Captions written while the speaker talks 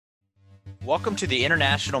Welcome to the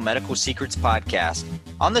International Medical Secrets Podcast.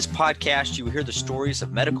 On this podcast, you will hear the stories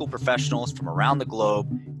of medical professionals from around the globe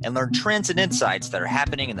and learn trends and insights that are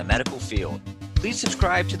happening in the medical field. Please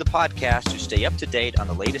subscribe to the podcast to stay up to date on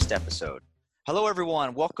the latest episode. Hello,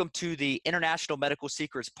 everyone. Welcome to the International Medical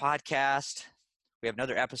Secrets Podcast. We have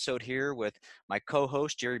another episode here with my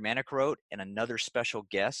co-host, Jerry Manicrote, and another special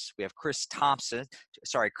guest. We have Chris Thomas.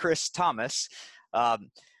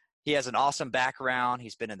 He has an awesome background.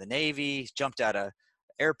 He's been in the Navy. He's jumped out of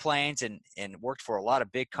airplanes and worked for a lot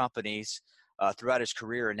of big companies throughout his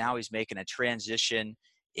career. And now he's making a transition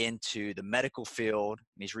into the medical field.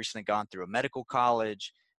 He's recently gone through a medical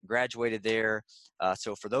college, graduated there.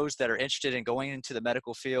 So for those that are interested in going into the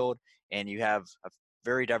medical field and you have a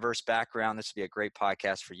very diverse background, this would be a great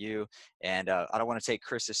podcast for you. And I don't want to take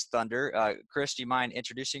Chris's thunder. Chris, do you mind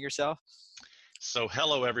introducing yourself? So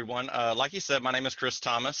hello, everyone. Like you said, my name is Chris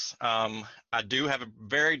Thomas. I do have a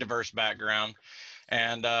very diverse background.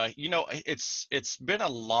 And, it's been a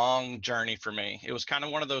long journey for me. It was kind of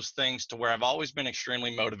one of those things to where I've always been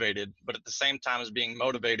extremely motivated, but at the same time as being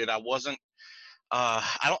motivated, I wasn't,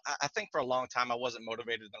 I think for a long time, I wasn't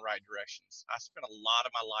motivated in the right directions. I spent a lot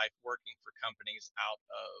of my life working for companies out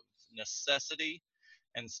of necessity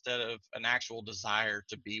instead of an actual desire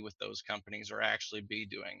to be with those companies or actually be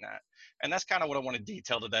doing that. And that's kind of what I want to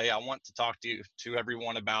detail today. I want to talk to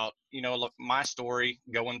everyone about, look, my story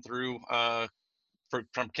going through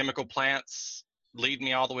from chemical plants, lead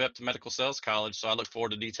me all the way up to medical sales college. So I look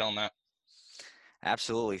forward to detailing that.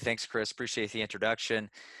 Absolutely. Thanks, Chris. Appreciate the introduction.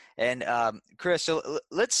 And Chris, so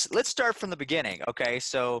let's start from the beginning. Okay,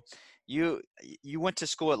 so you went to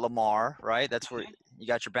school at Lamar, right? That's where you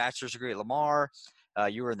got your bachelor's degree at Lamar.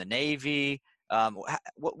 You were in the Navy.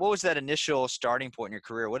 What was that initial starting point in your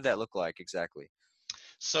career? What did that look like exactly?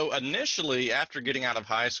 So initially, after getting out of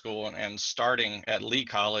high school and starting at Lee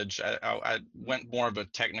College, I went more of a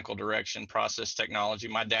technical direction, process technology.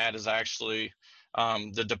 My dad is actually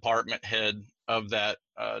the department head of that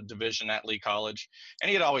division at Lee College, and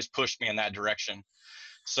he had always pushed me in that direction.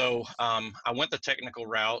 So I went the technical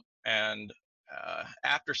route, and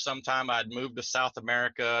after some time, I'd moved to South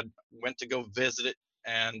America, went to go visit it,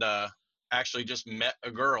 and actually just met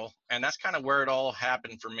a girl. And that's kind of where it all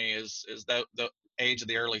happened for me is that the age of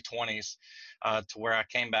the early 20s to where I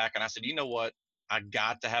came back and I said, you know what, I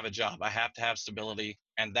got to have a job. I have to have stability.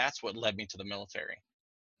 And that's what led me to the military.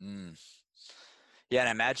 Mm. Yeah, and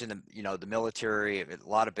I imagine the military, a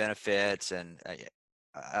lot of benefits, and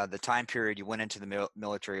the time period you went into the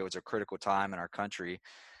military was a critical time in our country.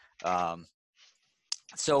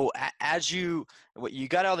 So as you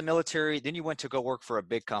got out of the military, then you went to go work for a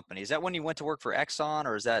big company. Is that when you went to work for Exxon,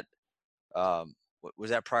 or is that was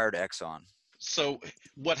that prior to Exxon? So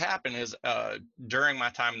what happened is during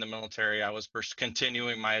my time in the military, I was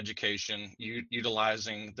continuing my education,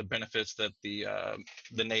 utilizing the benefits that the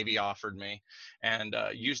Navy offered me, and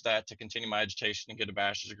used that to continue my education and get a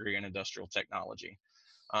bachelor's degree in industrial technology.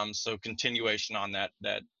 So continuation on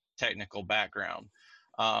that technical background.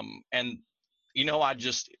 And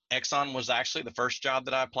Exxon was actually the first job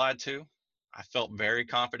that I applied to. I felt very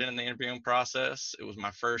confident in the interviewing process. It was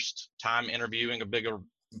my first time interviewing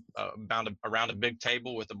around a big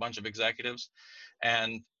table with a bunch of executives.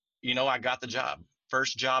 And, I got the job.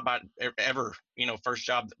 First job I ever, first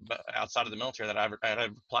job outside of the military that I'd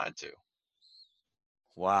ever applied to.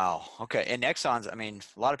 Wow. Okay. And Exxon's, I mean,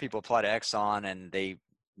 a lot of people apply to Exxon and they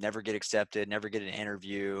never get accepted, never get an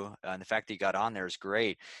interview. And the fact that you got on there is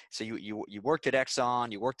great. So you worked at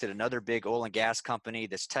Exxon, you worked at another big oil and gas company,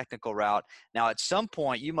 this technical route. Now, at some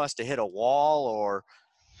point, you must have hit a wall, or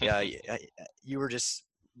you were just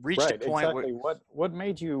reached a point exactly. What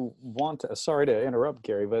made you want to? Sorry to interrupt,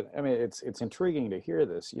 Gary, but I mean, it's intriguing to hear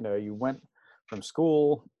this. You went from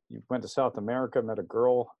school. You went to South America, met a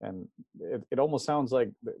girl, and it almost sounds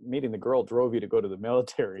like meeting the girl drove you to go to the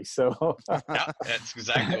military. So yeah, that's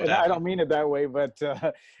exactly what and happened. I don't mean it that way, but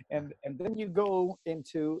and then you go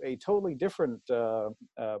into a totally different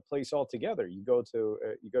place altogether. You go to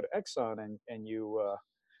Exxon and you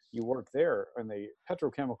work there in the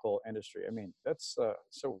petrochemical industry. I mean, that's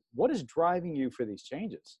so. What is driving you for these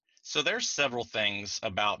changes? So there's several things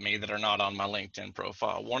about me that are not on my LinkedIn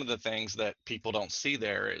profile. One of the things that people don't see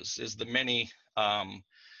there is the many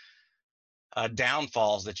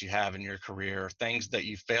downfalls that you have in your career, things that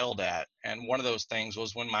you failed at. And one of those things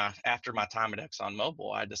was after my time at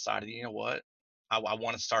ExxonMobil, I decided, you know what, I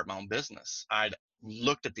want to start my own business. I'd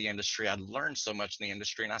looked at the industry, I'd learned so much in the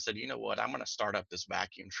industry, and I said, you know what, I'm going to start up this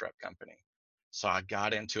vacuum truck company. So I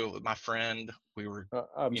got into it with my friend. We were.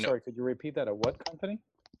 Sorry, could you repeat that? A what company?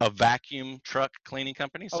 a vacuum truck cleaning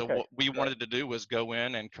company. So Okay. what we wanted to do was go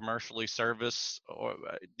in and commercially service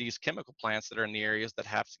these chemical plants that are in the areas that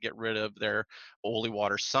have to get rid of their oily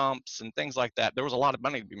water sumps and things like that. There was a lot of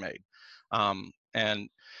money to be made. And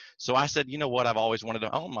so I said, you know what, I've always wanted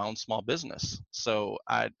to own my own small business. So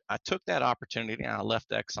I took that opportunity and I left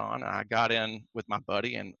Exxon and I got in with my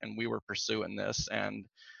buddy and we were pursuing this. And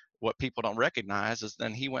what people don't recognize is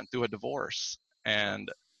then he went through a divorce,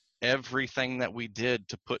 and everything that we did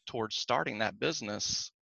to put towards starting that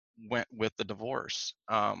business went with the divorce.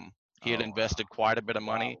 He had Oh, invested quite a bit of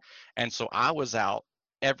money. wow. And so I was out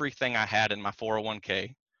everything I had in my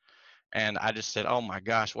 401k. And I just said, oh my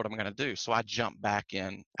gosh, what am I going to do? So I jumped back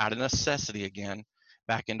in out of necessity again,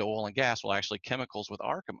 back into oil and gas, well, actually chemicals with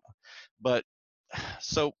Arkema. But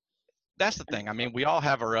so that's the thing. I mean, we all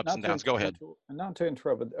have our ups and downs. Go ahead. Not to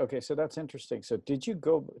interrupt, but okay, so that's interesting. So did you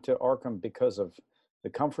go to Arkham because of the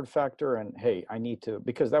comfort factor and hey, I need to,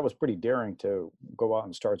 because that was pretty daring to go out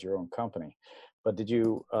and start your own company. But did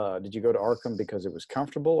you go to Arkham because it was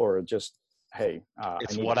comfortable or just, hey, I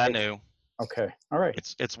It's need to what I make, knew. okay, all right.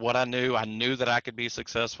 It's what I knew. I knew that I could be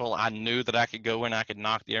successful. I knew that I could go in, I could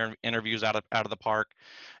knock the interviews out of the park.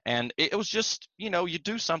 And it was just, you know, you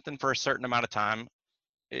do something for a certain amount of time.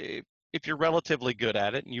 If you're relatively good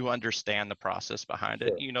at it and you understand the process behind it,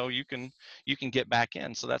 Sure. you know, you can get back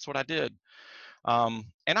in. So that's what I did. And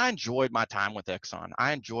I enjoyed my time with Exxon.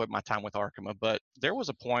 I enjoyed my time with Arkema, but there was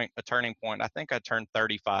a turning point. I think I turned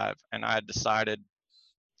 35 and I had decided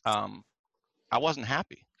I wasn't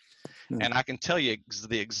happy. Hmm. And I can tell you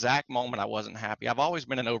the exact moment I wasn't happy. I've always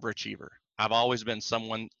been an overachiever. I've always been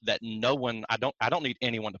someone that I don't need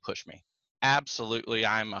anyone to push me. Absolutely.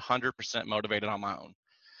 I'm 100% motivated on my own.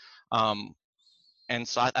 Um, and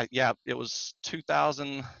so yeah, it was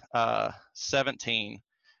 2017.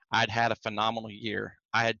 I'd had a phenomenal year.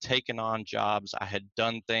 I had taken on jobs. I had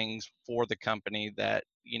done things for the company that,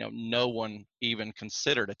 you know, no one even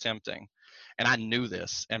considered attempting. And I knew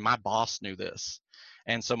this, and my boss knew this.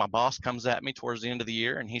 And so my boss comes at me towards the end of the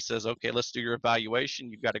year and he says, okay, let's do your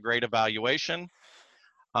evaluation. You've got a great evaluation.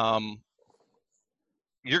 Um,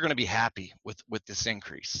 you're going to be happy with this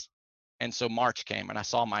increase. And so March came and I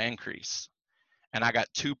saw my increase and I got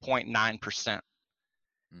 2.9%.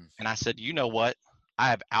 Mm. And I said, you know what? I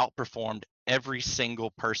have outperformed every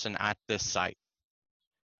single person at this site.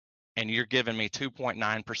 And you're giving me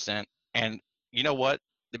 2.9%. And you know what?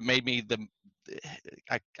 It made me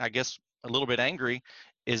I guess a little bit angry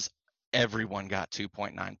is everyone got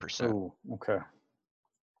 2.9%. Oh, okay.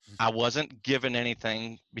 I wasn't given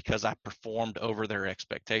anything because I performed over their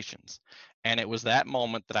expectations. And it was that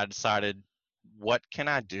moment that I decided, what can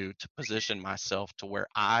I do to position myself to where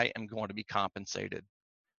I am going to be compensated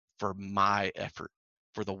for my effort,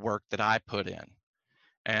 for the work that I put in.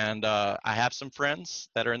 And I have some friends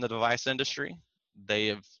that are in the device industry.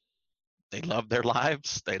 They love their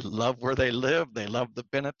lives. They love where they live. They love the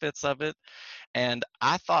benefits of it. And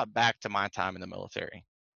I thought back to my time in the military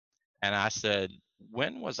and I said,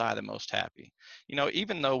 when was I the most happy? You know,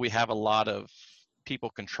 even though we have a lot of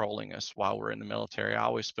people controlling us while we're in the military, I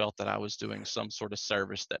always felt that I was doing some sort of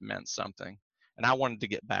service that meant something. And I wanted to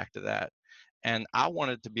get back to that. And I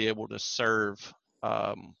wanted to be able to serve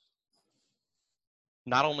um,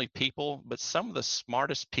 not only people, but some of the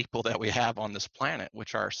smartest people that we have on this planet,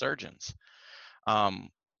 which are surgeons. Um,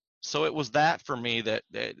 so it was that for me that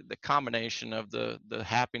the combination of the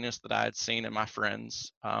happiness that I had seen in my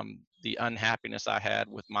friends, the unhappiness I had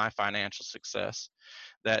with my financial success,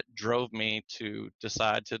 that drove me to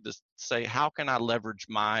decide to just say, how can I leverage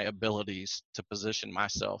my abilities to position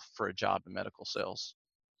myself for a job in medical sales?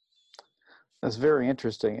 That's very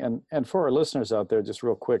interesting. And for our listeners out there, just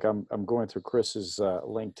real quick, I'm going through Chris's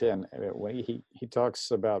LinkedIn. When he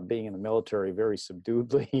talks about being in the military very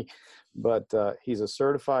subduedly, but he's a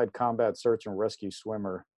certified combat search and rescue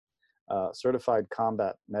swimmer, certified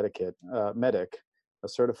combat medic, a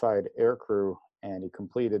certified air crew, and he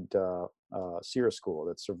completed SERE school.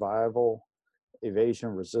 That's survival, evasion,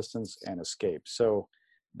 resistance, and escape. So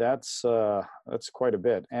that's quite a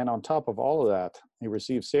bit. And on top of all of that, he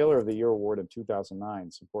received Sailor of the Year award in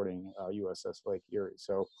 2009, supporting USS Lake Erie.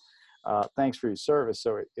 So thanks for your service.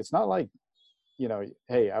 So it's not like, you know,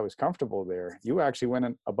 hey, I was comfortable there. You actually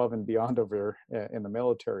went above and beyond over in the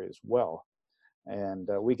military as well. And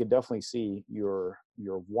we could definitely see your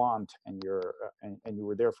want and and you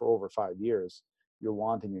were there for over 5 years, your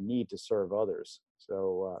want and your need to serve others.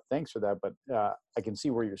 So thanks for that. But I can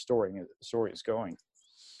see where your story is going.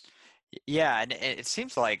 Yeah, and it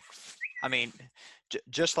seems like, I mean,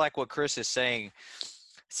 just like what Chris is saying,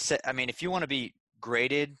 I mean, if you want to be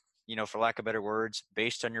graded, for lack of better words,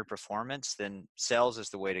 based on your performance, then sales is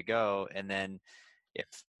the way to go. And then if,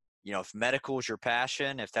 if medical is your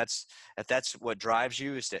passion, if that's what drives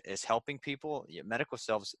you is helping people, medical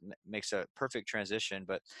sales makes a perfect transition.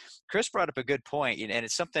 But Chris brought up a good point, and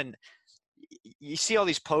it's something you see all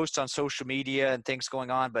these posts on social media and things going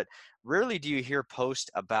on, but rarely do you hear posts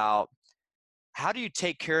about how do you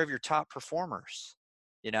take care of your top performers.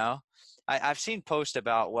 I've seen posts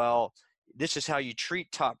about, well, this is how you treat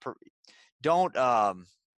don't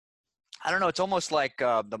I don't know. It's almost like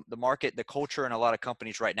the market, the culture in a lot of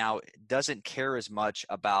companies right now doesn't care as much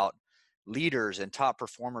about leaders and top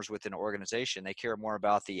performers within an organization. They care more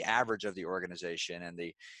about the average of the organization and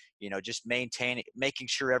just making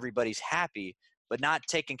sure everybody's happy, but not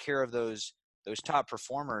taking care of those top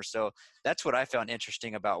performers. So that's what I found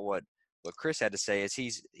interesting about what Chris had to say is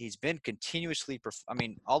he's been continuously,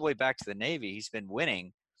 all the way back to the Navy, he's been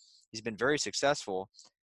winning. He's been very successful.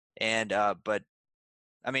 And, but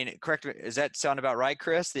correct me, does that sound about right,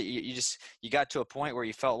 Chris? That you got to a point where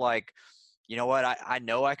you felt like, you know what, I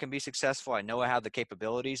know I can be successful. I know I have the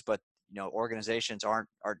capabilities, but organizations aren't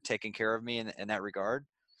taking care of me in that regard.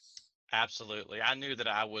 Absolutely. I knew that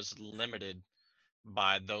I was limited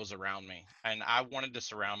by those around me, and I wanted to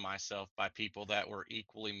surround myself by people that were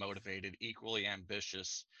equally motivated, equally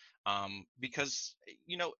ambitious, because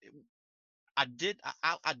I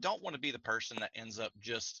don't want to be the person that ends up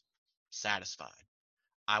just satisfied.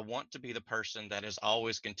 I want to be the person that is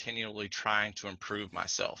always continually trying to improve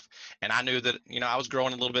myself. And I knew that, I was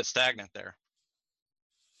growing a little bit stagnant there.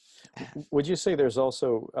 Would you say there was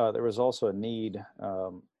also a need,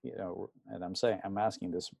 and I'm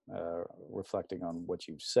asking this, reflecting on what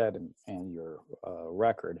you've said and your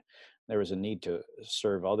record, there was a need to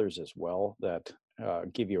serve others as well that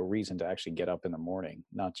give you a reason to actually get up in the morning,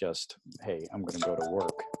 not just, hey, I'm going to go to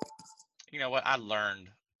work. You know what? I learned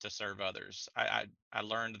to serve others. I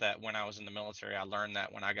learned that when I was in the military. I learned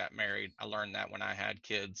that when I got married. I learned that when I had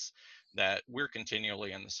kids, that we're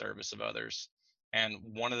continually in the service of others. And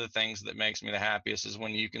one of the things that makes me the happiest is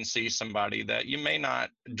when you can see somebody that you may not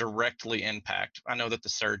directly impact. I know that the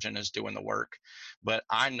surgeon is doing the work, but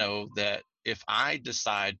I know that if I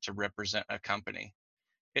decide to represent a company,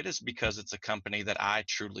 it is because it's a company that I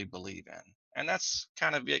truly believe in. And that's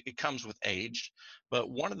kind of it comes with age. But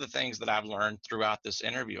one of the things that I've learned throughout this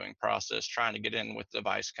interviewing process, trying to get in with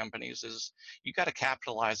device companies, is you got to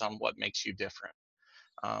capitalize on what makes you different.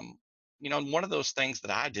 Um, and one of those things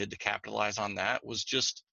that I did to capitalize on that was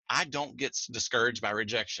just I don't get discouraged by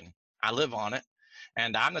rejection. I live on it.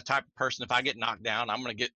 And I'm the type of person, if I get knocked down, I'm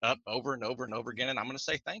going to get up over and over and over again, and I'm going to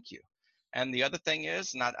say thank you. And the other thing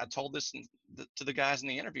is, and I told this to the guys in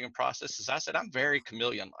the interviewing process, is I said, I'm very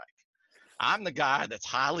chameleon-like. I'm the guy that's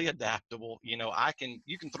highly adaptable. You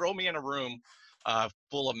can throw me in a room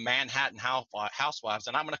full of Manhattan housewives,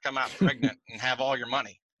 and I'm going to come out pregnant and have all your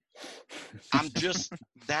money.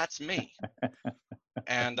 That's me.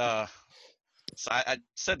 And so I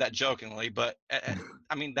said that jokingly, but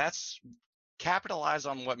that's capitalize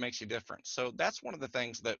on what makes you different. So that's one of the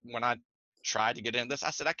things that when I tried to get in this, I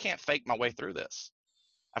said, I can't fake my way through this.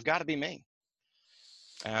 I've got to be me.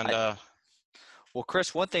 And well,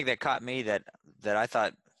 Chris, one thing that caught me that I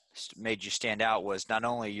thought made you stand out was not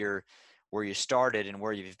only where you started and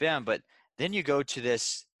where you've been, but then you go to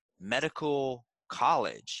this medical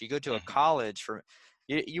college. You go to a college for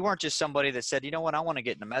you weren't just somebody that said, you know what, I want to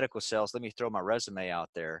get into medical sales. Let me throw my resume out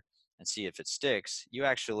there and see if it sticks. You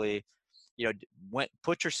actually,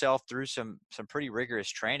 put yourself through some pretty rigorous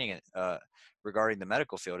training regarding the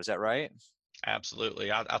medical field. Is that right?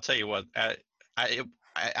 Absolutely. I'll tell you what,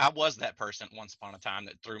 I was that person once upon a time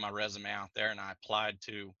that threw my resume out there, and I applied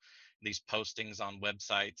to these postings on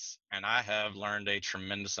websites, and I have learned a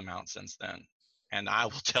tremendous amount since then. And I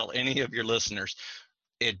will tell any of your listeners,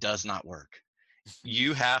 it does not work.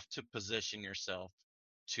 You have to position yourself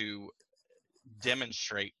to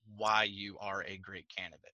demonstrate why you are a great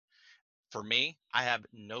candidate. For me, I have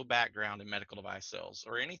no background in medical device sales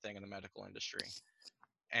or anything in the medical industry.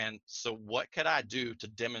 And so what could I do to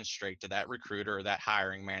demonstrate to that recruiter or that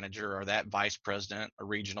hiring manager or that vice president or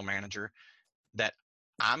regional manager that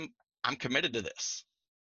I'm committed to this?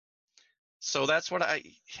 So that's what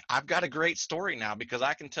I've got a great story now, because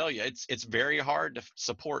I can tell you it's very hard to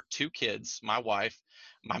support two kids, my wife,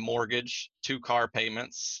 my mortgage, 2 car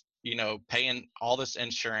payments, paying all this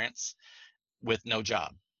insurance with no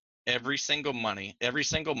job. Every single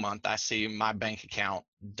month I see my bank account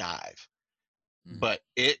dive. But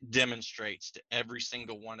it demonstrates to every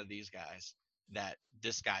single one of these guys that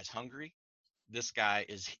this guy's hungry. This guy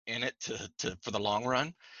is in it for the long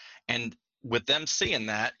run. And with them seeing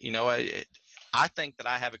that, I think that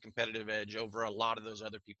I have a competitive edge over a lot of those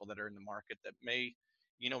other people that are in the market that may,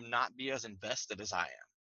 not be as invested as I am.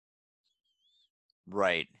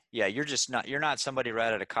 Right. Yeah, you're not somebody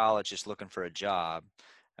right out of college just looking for a job.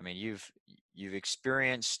 I mean, you've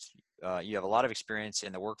experienced you have a lot of experience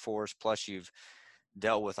in the workforce, plus you've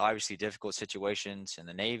dealt with obviously difficult situations in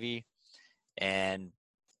the Navy, and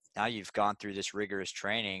now you've gone through this rigorous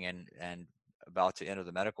training and about to enter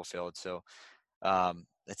the medical field. So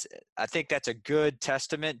it's I think that's a good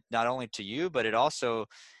testament not only to you, but it also,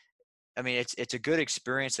 I mean, it's a good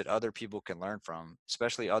experience that other people can learn from,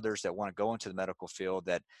 especially others that want to go into the medical field.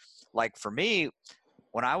 That, like for me,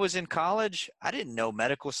 when I was in college, I didn't know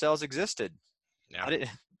medical sales existed. Yeah. I didn't,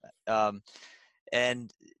 um,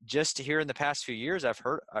 and just here in the past few years, I've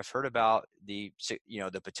heard about the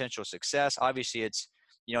potential success. Obviously, it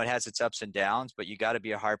has its ups and downs, but you got to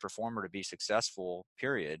be a high performer to be successful.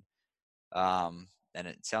 Period. And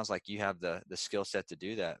it sounds like you have the skill set to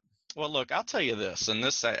do that. Well, look, I'll tell you this, and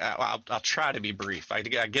this I'll try to be brief. I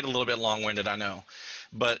get a little bit long-winded, I know,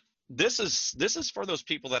 but this is for those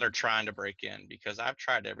people that are trying to break in, because I've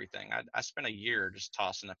tried everything. I spent a year just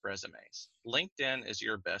tossing up resumes. LinkedIn is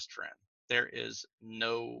your best friend. There is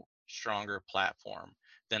no stronger platform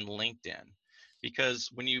than LinkedIn, because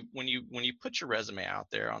when you put your resume out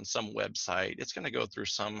there on some website, it's going to go through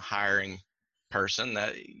some hiring person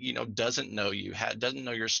that doesn't know you, doesn't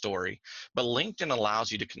know your story, but LinkedIn allows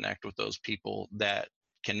you to connect with those people that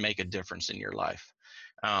can make a difference in your life.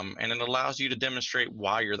 And it allows you to demonstrate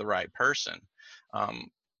why you're the right person. Um,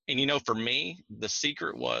 and for me, the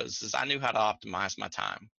secret is I knew how to optimize my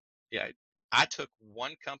time. Yeah, I took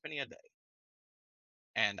one company a day,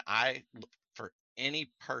 and I looked for any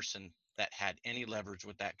person that had any leverage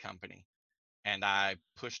with that company, and I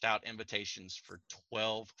pushed out invitations for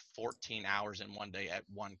 12, 14 hours in one day at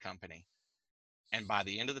one company. And by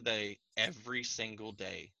the end of the day, every single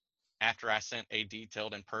day, after I sent a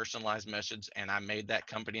detailed and personalized message and I made that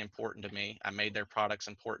company important to me, I made their products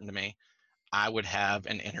important to me, I would have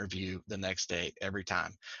an interview the next day every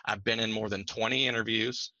time. I've been in more than 20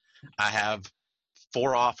 interviews. I have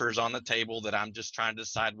 4 offers on the table that I'm just trying to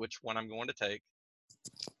decide which one I'm going to take.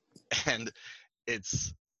 And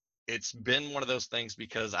it's it's been one of those things,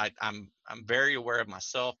 because I'm very aware of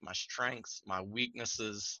myself, my strengths, my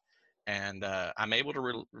weaknesses, and I'm able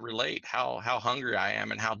to relate how hungry I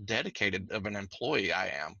am and how dedicated of an employee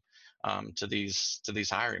I am, to these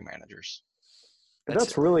hiring managers. That's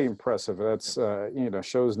That's really impressive. That's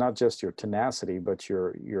shows not just your tenacity, but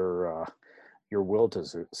your will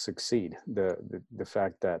to succeed. The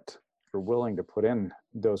fact that you're willing to put in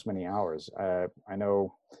those many hours. I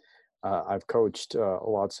know I've coached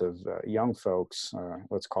lots of young folks.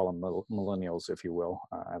 Let's call them millennials, if you will.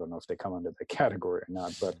 I don't know if they come under the category or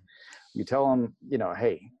not, but you tell them,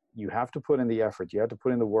 hey, you have to put in the effort. You have to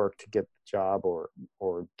put in the work to get the job or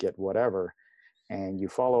get whatever, and you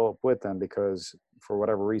follow up with them because for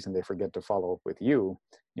whatever reason they forget to follow up with you.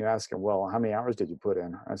 You ask them, well, how many hours did you put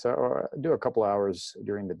in? I said, oh, I do a couple hours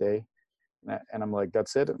during the day. And I'm like,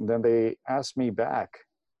 that's it? And then they ask me back,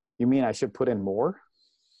 you mean I should put in more?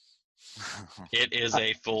 It is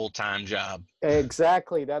a full-time job.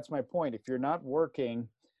 Exactly. That's my point. If you're not working,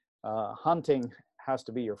 hunting has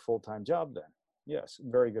to be your full-time job then. Yes,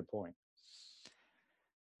 very good point.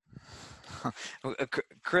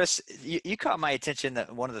 Chris, you caught my attention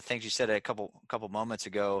that one of the things you said a couple moments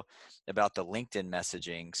ago about the LinkedIn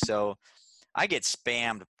messaging. So I get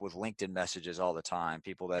spammed with LinkedIn messages all the time.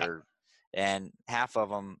 People that are, and half of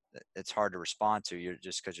them it's hard to respond to. You're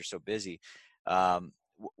just because you're so busy.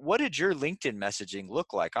 What did your LinkedIn messaging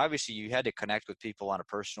look like? Obviously, you had to connect with people on a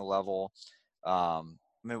personal level. I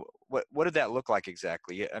mean, what did that look like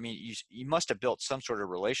exactly? I mean, you must have built some sort of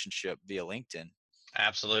relationship via LinkedIn.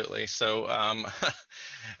 Absolutely. So,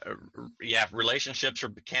 yeah, relationships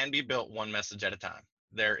can be built one message at a time.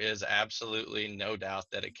 There is absolutely no doubt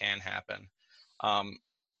that it can happen. Um,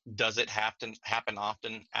 does it have to happen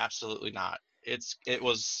often? Absolutely not. It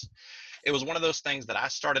was one of those things that I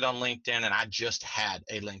started on LinkedIn, and I just had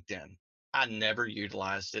a LinkedIn. I never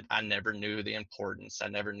utilized it. I never knew the importance. I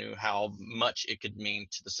never knew how much it could mean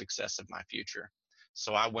to the success of my future.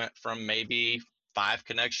 So I went from maybe 5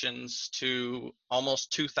 connections to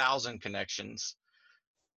almost 2,000 connections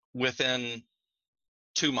within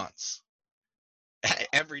 2 months.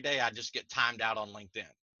 Every day I just get timed out on LinkedIn.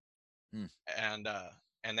 Hmm.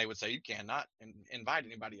 And they would say, you cannot invite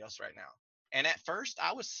anybody else right now. And at first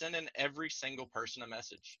I was sending every single person a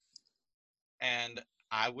message, and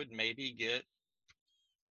I would maybe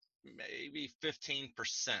 15%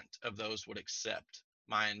 of those would accept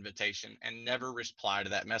my invitation and never reply to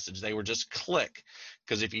that message. They were just click.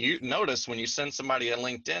 Because if you notice, when you send somebody a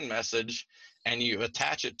LinkedIn message and you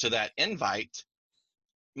attach it to that invite,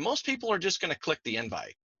 most people are just going to click the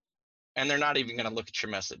invite and they're not even going to look at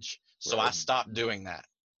your message. So I Right. stopped doing that.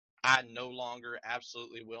 I no longer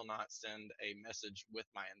absolutely will not send a message with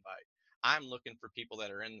my invite. I'm looking for people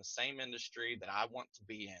that are in the same industry that I want to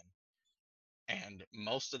be in. And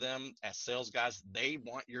most of them, as sales guys, they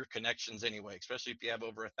want your connections anyway, especially if you have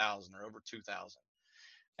over 1,000 or over 2,000.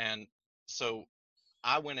 And so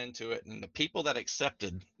I went into it, and the people that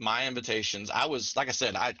accepted my invitations, I was, like I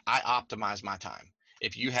said, I optimized my time.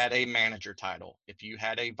 If you had a manager title, if you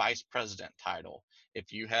had a vice president title,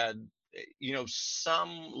 if you had,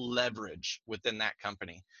 some leverage within that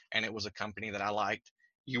company, and it was a company that I liked,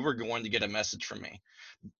 you were going to get a message from me.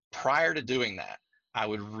 Prior to doing that, I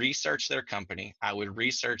would research their company, I would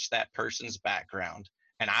research that person's background,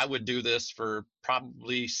 and I would do this for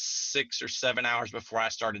probably 6 or 7 hours before I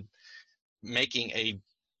started making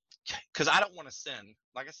because I don't want to send,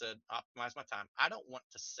 like I said, optimize my time. I don't want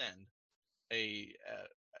to send a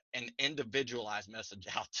an individualized message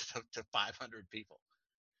out to 500 people.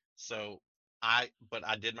 So but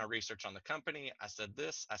I did my research on the company. I said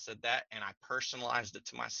this, I said that, and I personalized it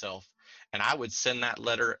to myself. And I would send that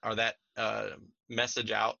letter or that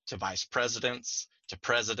message out to vice presidents, to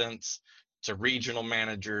presidents, to regional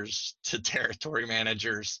managers, to territory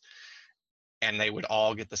managers, and they would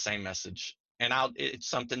all get the same message. And it's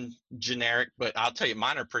something generic, but I'll tell you,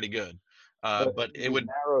 mine are pretty good. But But it you would,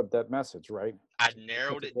 narrowed that message, right? I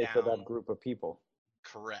narrowed it Specifically to that down group of people.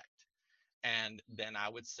 correct. And then I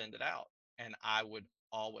would send it out. And I would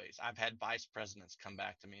always, I've had vice presidents come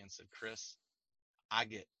back to me and said, Chris, I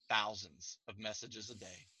get thousands of messages a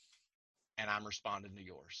day and I'm responding to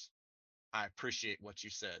yours. I appreciate what you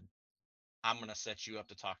said. I'm going to set you up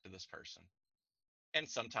to talk to this person. And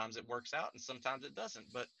sometimes it works out and sometimes it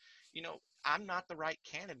doesn't. But, I'm not the right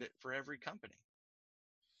candidate for every company.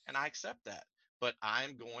 And I accept that. But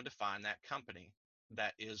I'm going to find that company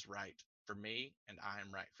that is right for me and I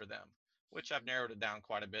am right for them, which I've narrowed it down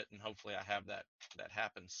quite a bit. And hopefully I have that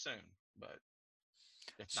happen soon. But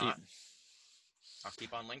if So you, not, I'll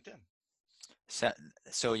keep on LinkedIn. so,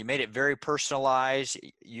 so you made it very personalized.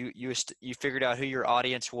 You figured out who your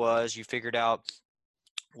audience was. You figured out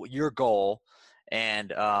your goal,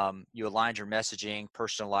 and you aligned your messaging,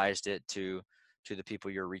 personalized it to the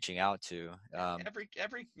people you're reaching out to.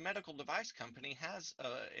 Every medical device company has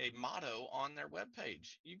a motto on their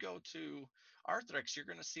webpage. You go to Arthrex, you're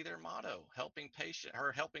going to see their motto: helping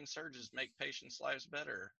surgeons make patients' lives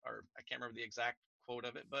better. Or I can't remember the exact quote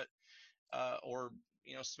of it, but or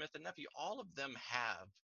Smith and Nephew. All of them have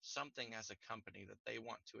something as a company that they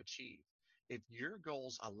want to achieve. If your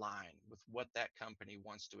goals align with what that company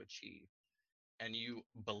wants to achieve, and you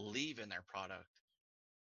believe in their product,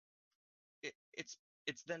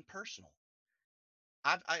 it's then personal.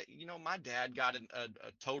 My dad got a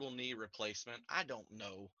total knee replacement. I don't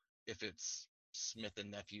know if it's Smith and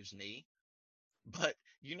Nephew's knee, but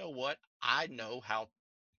you know what? I know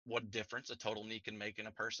what difference a total knee can make in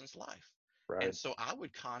a person's life. Right. And so I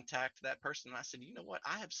would contact that person and I said, you know what?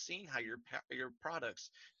 I have seen how your products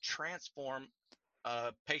transform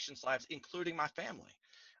patients' lives, including my family.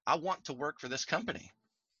 I want to work for this company.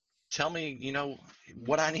 Tell me,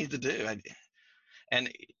 what I need to do. And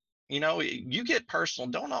you get personal.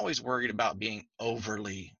 Don't always worry about being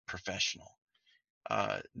overly professional.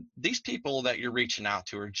 uh, these people that you're reaching out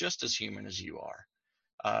to are just as human as you are.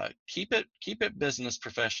 Keep it business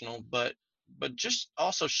professional, but just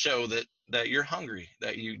also show that you're hungry,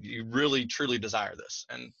 that you really truly desire this.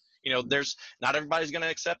 And there's not everybody's going to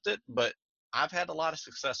accept it, but I've had a lot of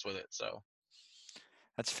success with it. So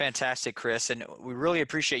That's fantastic, Chris. And we really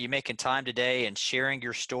appreciate you making time today and sharing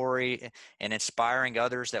your story and inspiring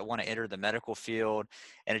others that want to enter the medical field.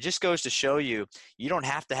 And it just goes to show you, you don't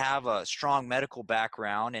have to have a strong medical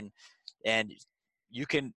background. And you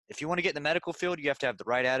can, if you want to get in the medical field, you have to have the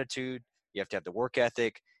right attitude. You have to have the work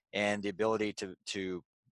ethic and the ability to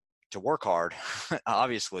work hard,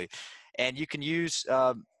 obviously. And you can use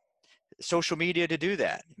social media to do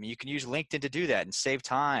that. I mean, you can use LinkedIn to do that and save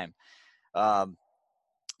time. Um,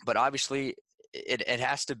 but obviously it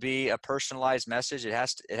has to be a personalized message.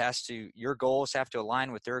 Your goals have to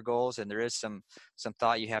align with their goals, and there is some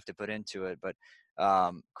thought you have to put into it. But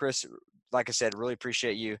Chris, like I said, really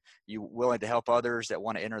appreciate you willing to help others that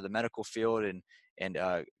want to enter the medical field, and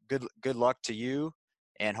good luck to you,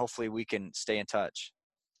 and hopefully we can stay in touch.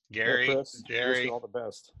 Yeah, Gary, Chris, wish you Jerry, all the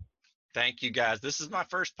best. Thank you guys. This is my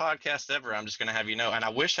first podcast ever. I'm just going to have you know, and I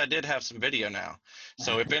wish I did have some video now.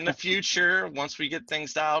 So if in the future, once we get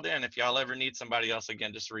things dialed in, if y'all ever need somebody else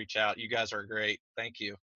again, just reach out. You guys are great. Thank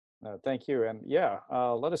you. Thank you. And yeah,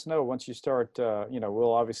 let us know once you start,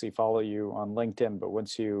 we'll obviously follow you on LinkedIn, but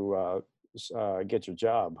once you get your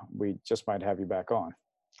job, we just might have you back on.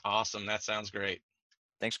 Awesome. That sounds great.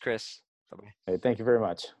 Thanks, Chris. Bye-bye. Hey, thank you very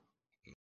much.